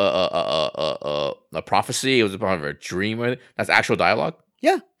of like a prophecy. It was a part of a dream or anything. That's actual dialogue.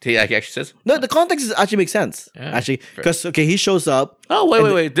 Yeah. He actually says. No, the context actually makes sense. Yeah, actually, because he shows up. Oh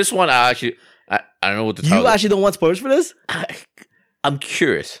wait. This one I don't know what the title. You actually don't want spoilers for this? I'm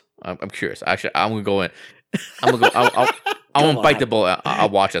curious. I'm curious. Actually, I'm gonna go in. I'm gonna go. I'm gonna bite the bullet. I'll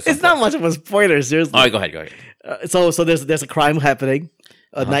watch it. It's not much of a spoiler, seriously. All right, go ahead. So there's a crime happening.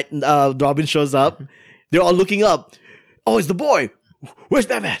 Robin shows up. They're all looking up. Oh, it's the boy. Where's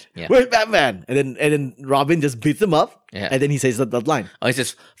Batman? Yeah. Where's Batman? And then Robin just beats him up. Yeah. And then he says that line. Oh, he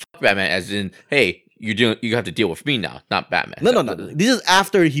says fuck Batman, as in, hey, you have to deal with me now, not Batman. No. This is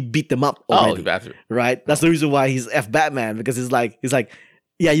after he beat them up already. After. Right? That's the reason why he's F Batman, because he's like,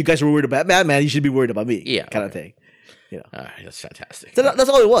 yeah, you guys were worried about Batman, you should be worried about me. Yeah. Kind of thing. You know. All right, that's fantastic. So that's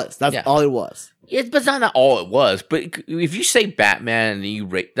all it was. That's all it was. But it's not all it was. But if you say Batman,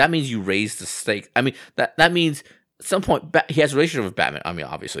 and that means you raise the stakes. I mean, that means at some point he has a relationship with Batman. I mean,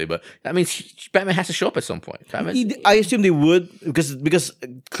 obviously, but that means Batman has to show up at some point. I assume they would, because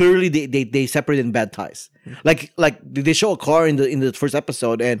clearly they separated in bad ties. Like they show a car in the first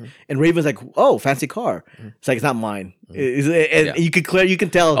episode, and Raven's like, oh, fancy car. It's like, it's not mine. And you can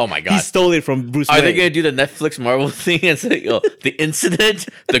tell. Oh my God, he stole it from Bruce Wayne. Are they gonna do the Netflix Marvel thing and say, the incident,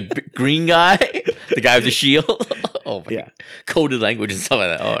 the green guy, the guy with the shield? Oh my God. Coded language and stuff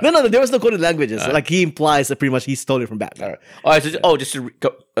like that. Right. No, there was no coded languages. Like, he implies that pretty much he stole it from Batman. All right. Just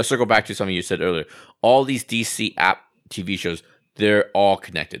to circle back to something you said earlier, all these DC app TV shows, they're all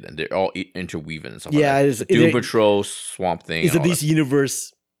connected and they're all interweaving and stuff like that. Doom Patrol, Swamp Thing. It's a DC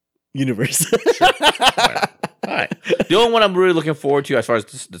universe. Sure. All right. The only one I'm really looking forward to, as far as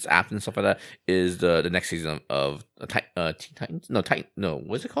this app and stuff like that, is the next season of Teen Titans. No,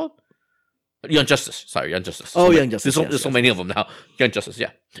 what's it called? Young Justice. Sorry, Young Justice. Young Justice. There's so many of them now. Young Justice, yeah.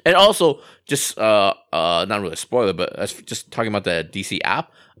 And also, just not really a spoiler, but just talking about the DC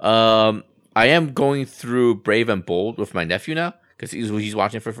app. I am going through Brave and Bold with my nephew now, because he's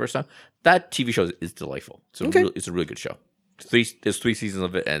watching it for the first time. That TV show is delightful. It's a really good show. There's 3 seasons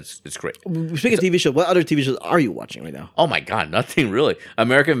of it, and it's great. Speaking of TV shows, what other TV shows are you watching right now? Oh my God, nothing really.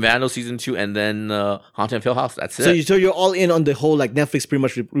 American Vandal season 2, and then Haunted of Hill House. That's it. So you're all in on the whole, like, Netflix pretty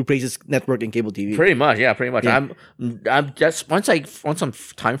much replaces network and cable TV. Pretty much, yeah, pretty much. Yeah. I'm just once some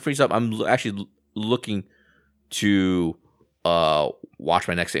time frees up, I'm actually looking to watch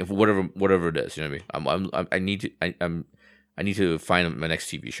my next thing, whatever it is. You know what I mean? I need to find my next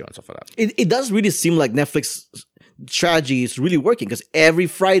TV show and stuff like that. It does really seem like Netflix strategy is really working, because every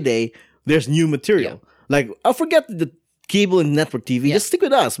Friday there's new material. Like, I'll forget the cable and network TV. Just stick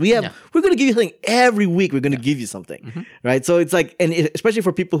with us. We're going to give you something every week. We're going to give you something, right? So it's like, and especially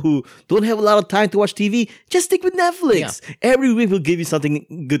for people who don't have a lot of time to watch TV, just stick with Netflix. Every week we'll give you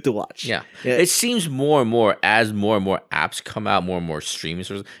something good to watch. It seems more and more as more and more apps come out, more and more streaming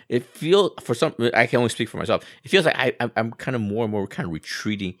services. It feels, I can only speak for myself. It feels like I'm kind of more and more kind of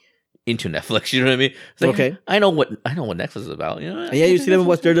retreating into Netflix, you know what I mean? It's like, okay, I know what Netflix is about. You know, you see them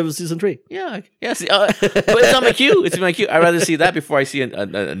watch Daredevil season 3. Yeah. See, but it's on my queue. It's in my queue. I'd rather see that before I see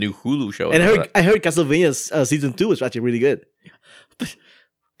a new Hulu show. And I heard Castlevania's season 2 was actually really good. But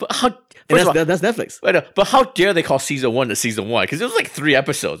how? That's Netflix. But how dare they call season 1 season 1? Because it was like 3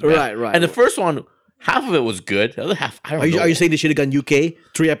 episodes, man. Right. And the first one, half of it was good. The other half, I don't know. Are you saying they should have gone UK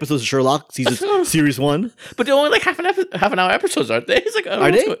 3 episodes of Sherlock series 1? But they're only like half an hour episodes, aren't they? It's like,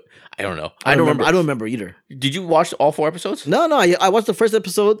 are they? I don't know. I don't remember either. Did you watch all 4 episodes? No. I watched the first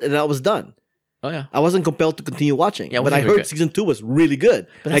episode and I was done. Oh yeah. I wasn't compelled to continue watching. Yeah, but I heard season 2 was really good.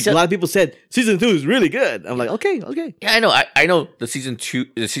 But like, a lot of people said season 2 is really good. I'm like, okay. Yeah, I know. I know the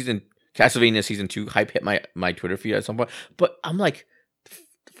Castlevania season 2 hype hit my Twitter feed at some point. But I'm like,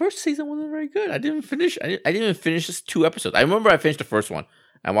 the first season wasn't very good. I didn't even finish this 2 episodes. I remember I finished the first one.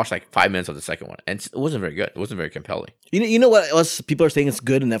 I watched like 5 minutes of the second one, and it wasn't very good. It wasn't very compelling. You know what else people are saying is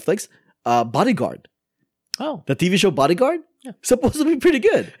good in Netflix? Bodyguard. Oh, the TV show Bodyguard. Yeah. Supposed to be pretty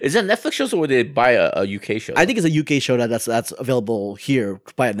good. Is that Netflix shows or they buy a UK show? I think it's a UK show that's available here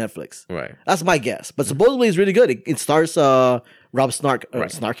by Netflix. Right. That's my guess. But supposedly it's really good. It stars Rob Stark.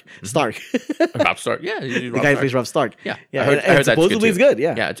 Stark. Rob Stark. Yeah. The guy who plays Rob Stark. Yeah. I heard that supposedly it's good.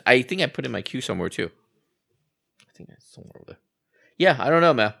 Yeah. Yeah. I think I put it in my queue somewhere too. I think it's somewhere over there. Yeah, I don't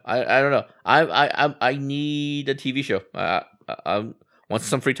know, man. I don't know. I need a TV show. Once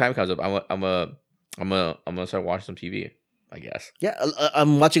some free time comes up, I'm gonna start watching some TV. I guess. Yeah,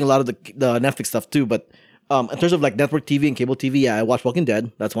 I'm watching a lot of the Netflix stuff too. But in terms of like network TV and cable TV, yeah, I watch Walking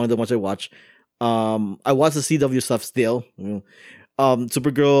Dead. That's one of the ones I watch. I watch the CW stuff still.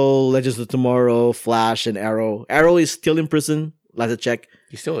 Supergirl, Legends of Tomorrow, Flash, and Arrow. Arrow is still in prison. Last I check.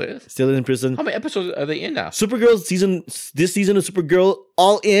 He still is. Still in prison. How many episodes are they in now? Supergirl this season of Supergirl,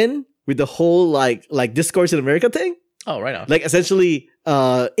 all in with the whole like Discourse in America thing. Oh, right on. Like essentially,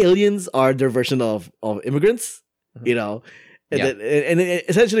 aliens are their version of immigrants. You know. And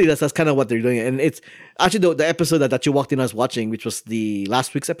essentially that's kind of what they're doing, and it's actually the episode that you walked in I was watching, which was the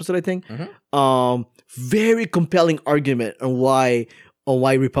last week's episode, I think. Very compelling argument on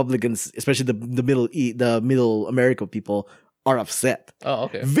why Republicans, especially the middle America people, are upset. Oh,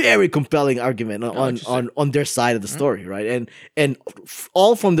 okay. Very compelling argument on their side of the story, right? And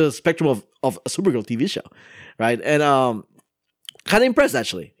all from the spectrum of a Supergirl TV show, right? And kind of impressed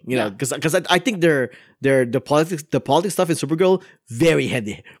actually, you know, because I think the politics stuff in Supergirl very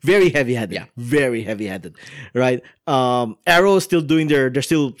heavy handed, very heavy handed, right? Arrow is still doing they're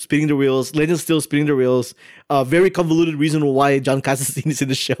still spinning the wheels. Legends still spinning the wheels. Very convoluted reason why John Constantine is in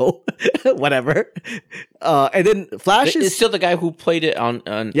the show, whatever. And then Flash is still the guy who played it on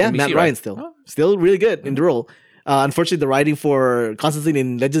NBC, Matt Ryan still really good in the role. Unfortunately, the writing for Constantine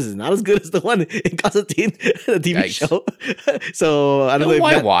in Legends is not as good as the one in Constantine, the TV show. So I don't know.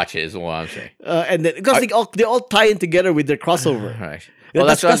 Why watch it is what I'm saying. And then because they all tie in together with their crossover. Right. Well,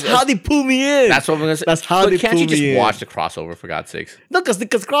 that's how they pull me in. That's what I'm gonna say. That's how they can't pull you just me in. watch the crossover for God's sakes? No, because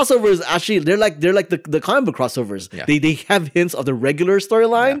crossovers actually they're like the comic book crossovers. Yeah. They have hints of the regular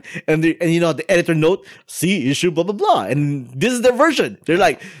storyline, and you know the editor note, see issue blah blah blah, and this is their version. They're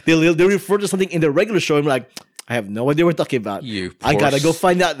like they refer to something in the regular show. I'm like, I have no idea what we're talking about. I gotta go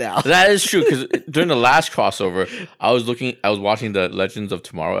find out now. That is true, because during the last crossover, I was watching the Legends of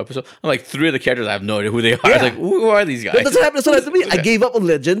Tomorrow episode. I'm like, 3 of the characters, I have no idea who they are. I was like, who are these guys? That's what happened to me. I gave up on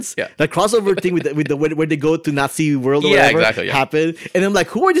Legends. Yeah. That crossover thing with the where they go to Nazi world or whatever exactly, happened, and I'm like,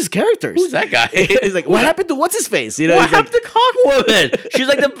 who are these characters? Who's that guy? He's like, what happened to what's his face? You know, what happened to Hawkwoman?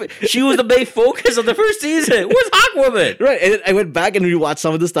 She was the main focus of the first season. Where's Hawkwoman? Right, and then I went back and rewatched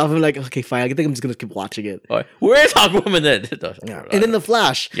some of the stuff. I'm like, okay, fine. I think I'm just gonna keep watching it. Right. Where's Hawkwoman then? And then the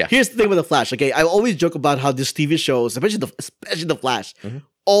Flash. Yeah. Here's the thing with the Flash. Okay, I always joke about how these TV shows, especially the Flash,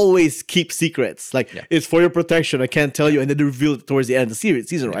 always keep secrets. Like it's for your protection. I can't tell you, and then they reveal it towards the end of the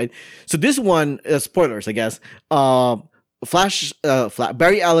season, right? So this one, spoilers, I guess. Flash,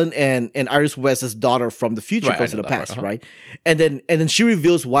 Barry Allen and Iris West's daughter from the future goes to the past, right? And then she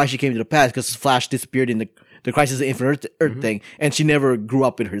reveals why she came to the past, because Flash disappeared in the Crisis of Infinite Earth thing, and she never grew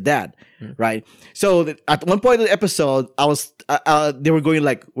up with her dad, right? So at one point in the episode, they were going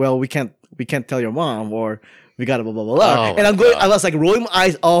like, well, we can't tell your mom, or we gotta blah blah blah blah. And I was like rolling my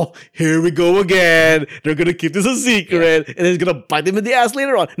eyes. Oh, here we go again. They're gonna keep this a secret, and it's gonna bite them in the ass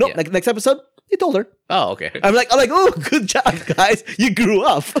later on. No, like next episode, he told her. Oh, okay. I'm like, oh, good job, guys. You grew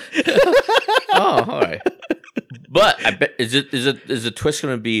up. Oh, all right. But I bet is the twist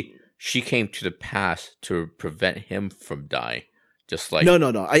going to be she came to the past to prevent him from dying? Just like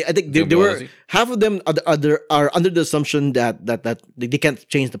no. I think they were half of them are under the assumption that they can't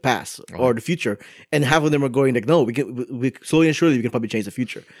change the past or the future, and half of them are going like, no, we slowly and surely we can probably change the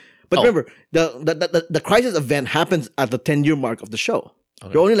future. But remember, the crisis event happens at the 10-year mark of the show.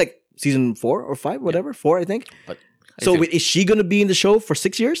 Okay. They're only like season 4 or 5, whatever, 4 I think. But so wait, is she going to be in the show for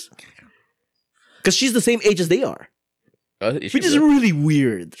 6 years? Because she's the same age as they are. Which is really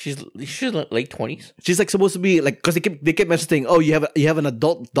weird. She's late 20s. She's like supposed to be like, because they kept mentioning, oh, you have an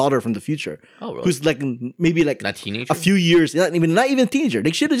adult daughter from the future. Oh, really? Who's like maybe like not teenager? A few years, not even a teenager.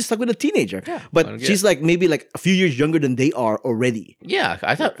 They should have just stuck with a teenager. Yeah, but she's like maybe like a few years younger than they are already. Yeah,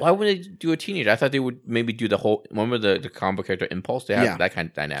 I thought, why would they do a teenager? I thought they would maybe do the whole. Remember the combo character Impulse? They have that kind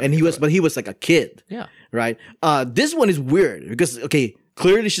of dynamic. And he was like a kid. Yeah, right. This one is weird because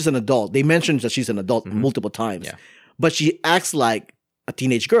clearly she's an adult. They mentioned that she's an adult multiple times. Yeah. But she acts like a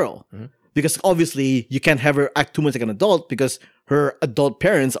teenage girl because obviously you can't have her act too much like an adult because her adult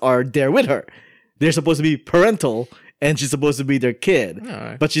parents are there with her. They're supposed to be parental and she's supposed to be their kid,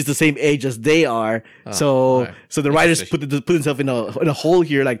 but she's the same age as they are. So the writers put themselves in a hole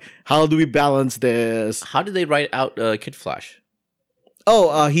here. Like, how do we balance this? How did they write out Kid Flash?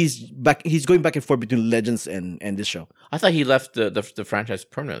 Oh, he's back. He's going back and forth between Legends and this show. I thought he left the franchise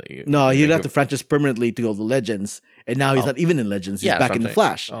permanently. No, he left the franchise permanently to go to Legends, and now he's not even in Legends. He's back in the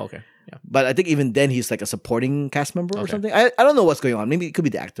Flash. Oh, okay. Yeah. But I think even then he's like a supporting cast member or something. I don't know what's going on. Maybe it could be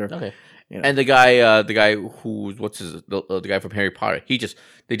the actor. Okay. And the guy who's the guy from Harry Potter, they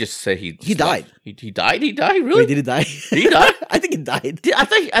just said he died. He died. He died. Really? Wait, did he die? Did he die? I think he died.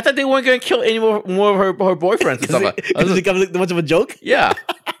 I thought they weren't going to kill any more of her boyfriends and stuff. Does it become like much of a joke? Yeah.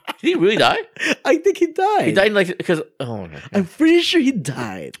 Did he really die? I think he died. He died because I'm pretty sure he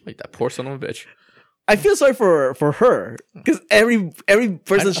died. Like that poor son of a bitch. I feel sorry for her because every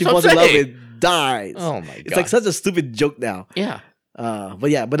person she falls in love with dies. Oh my god! It's like such a stupid joke now. Yeah.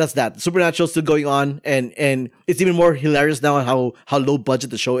 But that's that. Supernatural still going on, and it's even more hilarious now on how low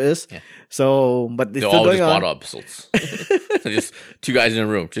budget the show is. Yeah. So, but it's still going on. Bottle episodes. Just two guys in a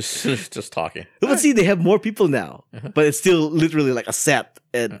room, just talking. But see, they have more people now, but it's still literally like a set,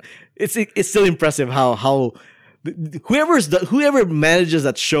 and it's still impressive how whoever manages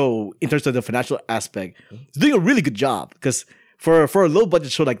that show in terms of the financial aspect is doing a really good job, because for a low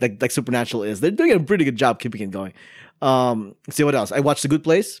budget show like Supernatural is, they're doing a pretty good job keeping it going. See what else? I watched The Good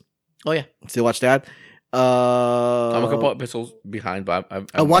Place. Oh yeah, still watch that. I'm a couple episodes behind, but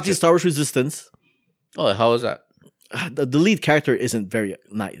I'm watching Star Wars Resistance. Oh, how is that? The lead character isn't very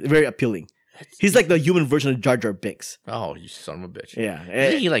nice, very appealing. He's like the human version of Jar Jar Binks. Oh, you son of a bitch! Yeah,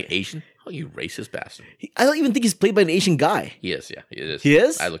 isn't he like Asian? Oh, you racist bastard! I don't even think he's played by an Asian guy. He is. Yeah, he is. He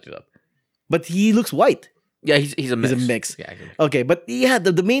is. I looked it up. But he looks white. Yeah, he's a mix. He's a mix. Yeah. Okay, but yeah,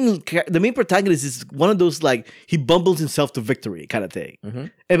 the main protagonist is one of those like he bumbles himself to victory kind of thing.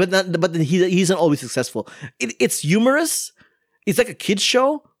 Mm-hmm. But then he's not always successful. It's humorous. It's like a kids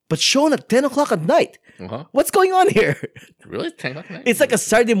show, but shown at 10 o'clock at night. Uh-huh. What's going on here? Really, 10 o'clock at night? It's like a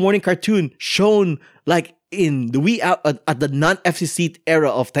Saturday morning cartoon shown like in the wee out at the non-FCC era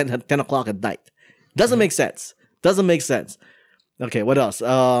of 10 o'clock at night. Doesn't make sense. Doesn't make sense. Okay, what else?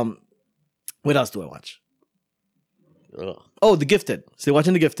 What else do I watch? Ugh. Oh, The Gifted. Still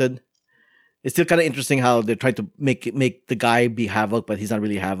watching The Gifted. It's still kind of interesting how they're trying to make the guy be Havoc, but he's not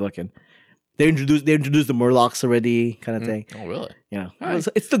really Havoc, and they introduced the Murlocs already, kind of thing. Oh, really? Yeah, Right.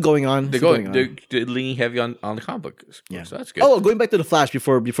 It's still going on. They're leaning heavy on the comic book. Yeah, so that's good. Oh, going back to the Flash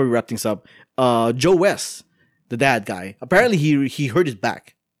before we wrap things up. Joe West, the dad guy, apparently he hurt his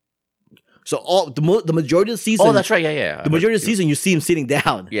back. So the majority of the season. Oh, that's right. Yeah. The majority of the season, you see him sitting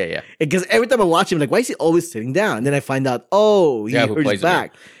down. Yeah. Because every time I watch him, like, why is he always sitting down? And then I find out, he hurt his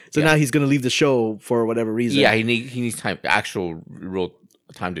back. So now he's going to leave the show for whatever reason. Yeah, he needs time, real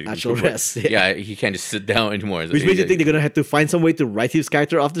time to actual rest. Yeah, he can't just sit down anymore. Which makes you think they're going to have to find some way to write his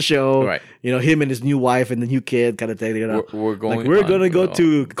character off the show. Right. You know, him and his new wife and the new kid kind of thing. We're going to go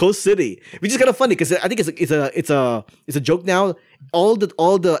to Coast City, which is kind of funny because I think it's a joke now. All the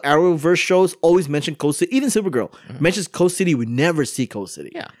Arrowverse shows always mention Coast City. Even Supergirl mentions Coast City. We never see Coast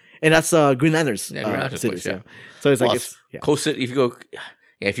City. Yeah, and that's Green Lantern's Green Lantern's city. place, yeah. So it's like Coast City. If you go.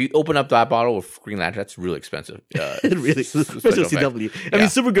 Yeah, if you open up that bottle of Green Lantern, that's really expensive. Really, especially CW. I mean,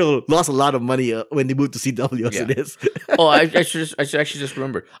 Supergirl lost a lot of money when they moved to CW as it is. Oh, I should actually just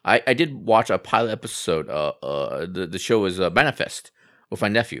remember. I did watch a pilot episode. The show is Manifest with my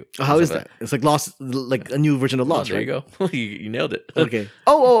nephew. How is that? It's like Lost, like a new version of Lost. There right? you go. you nailed it. Okay.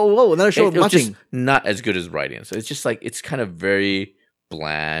 Oh, another show I'm watching. Just not as good as Writing. So it's just like it's kind of very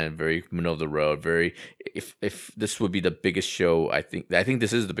bland, very middle of the road, very if this would be the biggest show, I think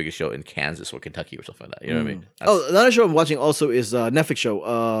this is the biggest show in Kansas or Kentucky or something like that. You know what I mean? Another show I'm watching also is a Netflix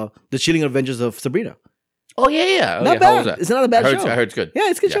show, The Chilling Adventures of Sabrina. Oh yeah. Not bad. How was that? It's not a bad show. I heard it's good. Yeah,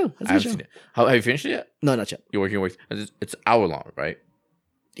 it's a good show. I haven't seen it. Have you finished it yet? No, not yet. You're working. It's hour long, right?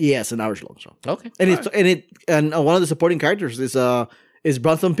 Yes, an hour long show. Okay. And one of the supporting characters is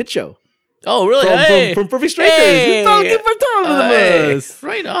Bronson Pinchot. Oh, really? From Perfect Strangers. Hey! Talking for Thomas.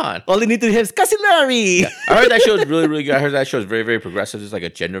 Right on. All they need to have is Casilari. Yeah. I heard that show is really, really good. I heard that show is very, very progressive. It's like a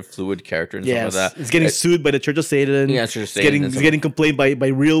gender fluid character and stuff like that. It's getting sued by the Church of Satan. Yeah, Church of Satan. It's getting complained by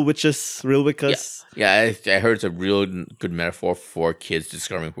real witches, real Wiccas. Yeah, I heard it's a real good metaphor for kids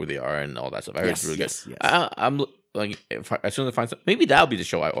discovering who they are and all that stuff. I heard it's really good. Yes. I'm like, as soon as I find something, maybe that'll be the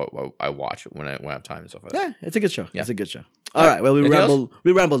show I watch when I have time and stuff like that. Yeah, it's a good show. Yeah. It's a good show. All right, well,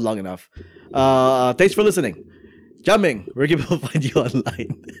 we rambled long enough. Thanks for listening. Jiaming, where can people find you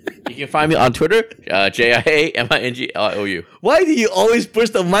online? You can find me on Twitter, JIAMINGLIOU. Why do you always push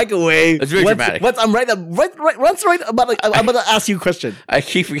the mic away? It's very dramatic. I'm right about I'm about to ask you a question. I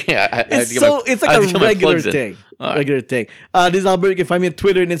keep forgetting. It's like a regular thing. Right. Regular thing. This is Albert. You can find me on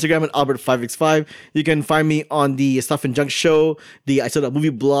Twitter and Instagram at Albert5x5. You can find me on the Stuff and Junk Show, the I Saw That Movie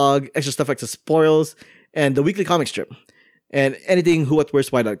blog, Extra Stuff, Extra Spoils, and the weekly comic strip. And anything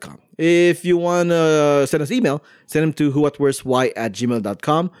whowhatwhereswhy.com. If you want to send us email, send them to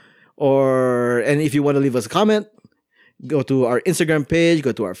whowhatwhereswhy@gmail.com. And if you want to leave us a comment, go to our Instagram page,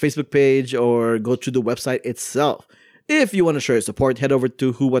 go to our Facebook page, or go to the website itself. If you want to show your support, head over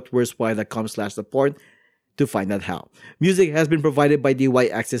to whowhatwhereswhy.com/support to find out how. Music has been provided by the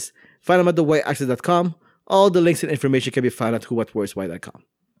Y-Axis. Find them at they-axis.com. All the links and information can be found at whowhatwhereswhy.com.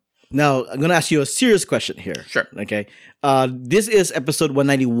 Now, I'm going to ask you a serious question here. Sure. Okay. This is episode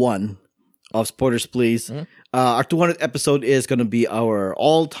 191 of Spoilers Please. Our 200th episode is going to be our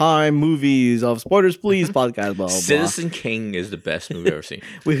all-time movies of Spoilers Please podcast. Blah, blah, Citizen King is the best movie I've ever seen.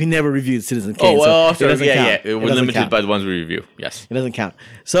 We never reviewed Citizen Kane. Oh, well, so it doesn't count. It was limited by the ones we review. Yes. It doesn't count.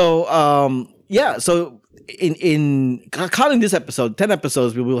 So, so in counting this episode, 10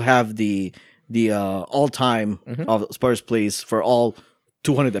 episodes, we will have the all-time of Spoilers Please for all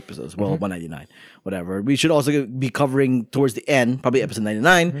 200 episodes. Well, 199, whatever. We should also be covering towards the end, probably episode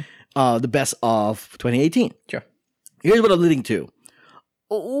 99, the best of 2018. Sure. Here's what I'm leading to.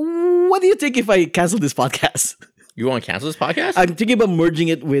 What do you think if I cancel this podcast? You want to cancel this podcast? I'm thinking about merging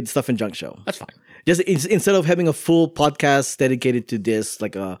it with Stuff and Junk Show. That's fine. Just instead of having a full podcast dedicated to this,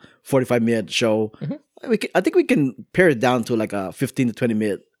 like a 45-minute show, I think we can pare it down to like a 15 to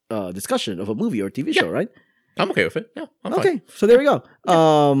 20-minute discussion of a movie or TV show, right? I'm okay with it. Yeah, I'm Okay, fine. so there we go.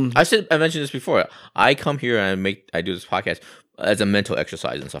 I mentioned this before. I come here and I do this podcast as a mental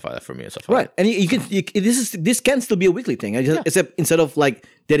exercise and stuff like that for me and stuff like Right, and this can still be a weekly thing. Except instead of like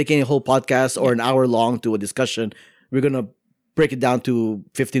dedicating a whole podcast or an hour long to a discussion, we're gonna break it down to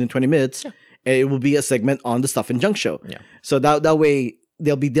 15 to 20 minutes, and it will be a segment on the Stuff and Junk Show. Yeah. So that way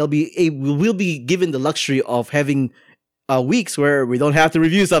we'll be given the luxury of having weeks where we don't have to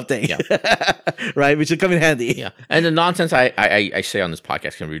review something. Yeah. Right, which should come in handy. Yeah, and the nonsense I say on this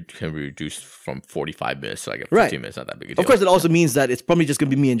podcast can be reduced from 45 minutes to like 15 minutes. Not that big a deal. Of course, it also means that it's probably just going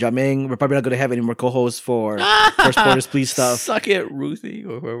to be me and Jaming. We're probably not going to have any more co-hosts for Spoilers Please stuff. Suck it, Ruthie,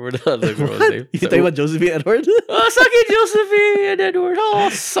 or whoever the other girl's name. You talking about Josephine Edward? Suck it, Josephine and Edward. Oh,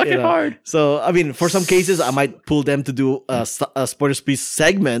 suck it hard. So, I mean, for some cases, I might pull them to do a Spoilers Please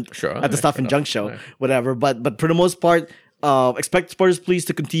segment at the Stuff and Junk Show, whatever. But for the most part, expect Spoilers Please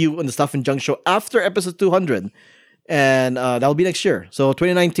to continue on the Stuff and Junk Show after episode 200, and that will be next year. So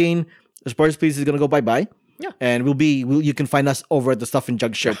 2019, Spoilers Please is gonna go bye. Yeah, and you can find us over at the Stuff and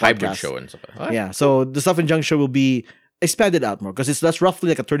Junk Show hybrid podcast. Show and stuff. Like that. Yeah, so the Stuff and Junk Show will be expanded out more because that's roughly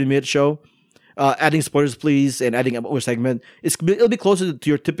like a 30-minute show. Adding Spoilers Please and adding a segment, it'll be closer to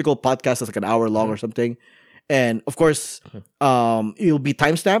your typical podcast that's like an hour long or something. And of course, it'll be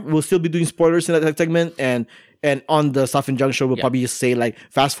timestamped. We'll still be doing spoilers in that segment, and on the Stuff and Junk Show, we'll probably just say like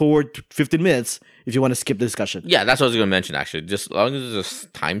fast forward 15 minutes if you want to skip the discussion. Yeah, that's what I was going to mention actually. Just as long as there's a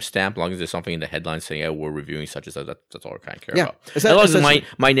timestamp, as long as there's something in the headline saying, we're reviewing such and such, that's all I kind of care about. As long as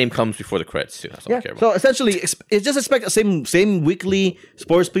my name comes before the credits too, that's all I care about. So essentially, just expect the same weekly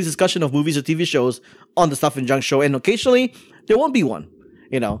Spoilers Please discussion of movies or TV shows on the Stuff and Junk Show, and occasionally there won't be one.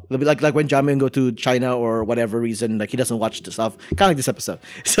 You know, it'll be like when Jamin go to China or whatever reason, like he doesn't watch the stuff. Kind of like this episode.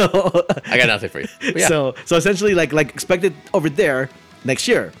 So I got nothing for you. Yeah. So essentially, like expect it over there next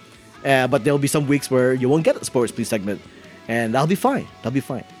year, but there'll be some weeks where you won't get a Spoilers Please segment, and that'll be fine. All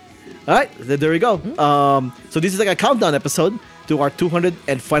right, there we go. So this is like a countdown episode to our 200th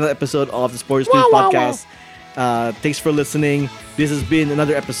and final episode of the Spoilers Please podcast. Thanks for listening. This has been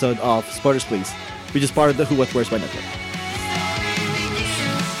another episode of Spoilers Please, which is part of the Who What Where's Why Network.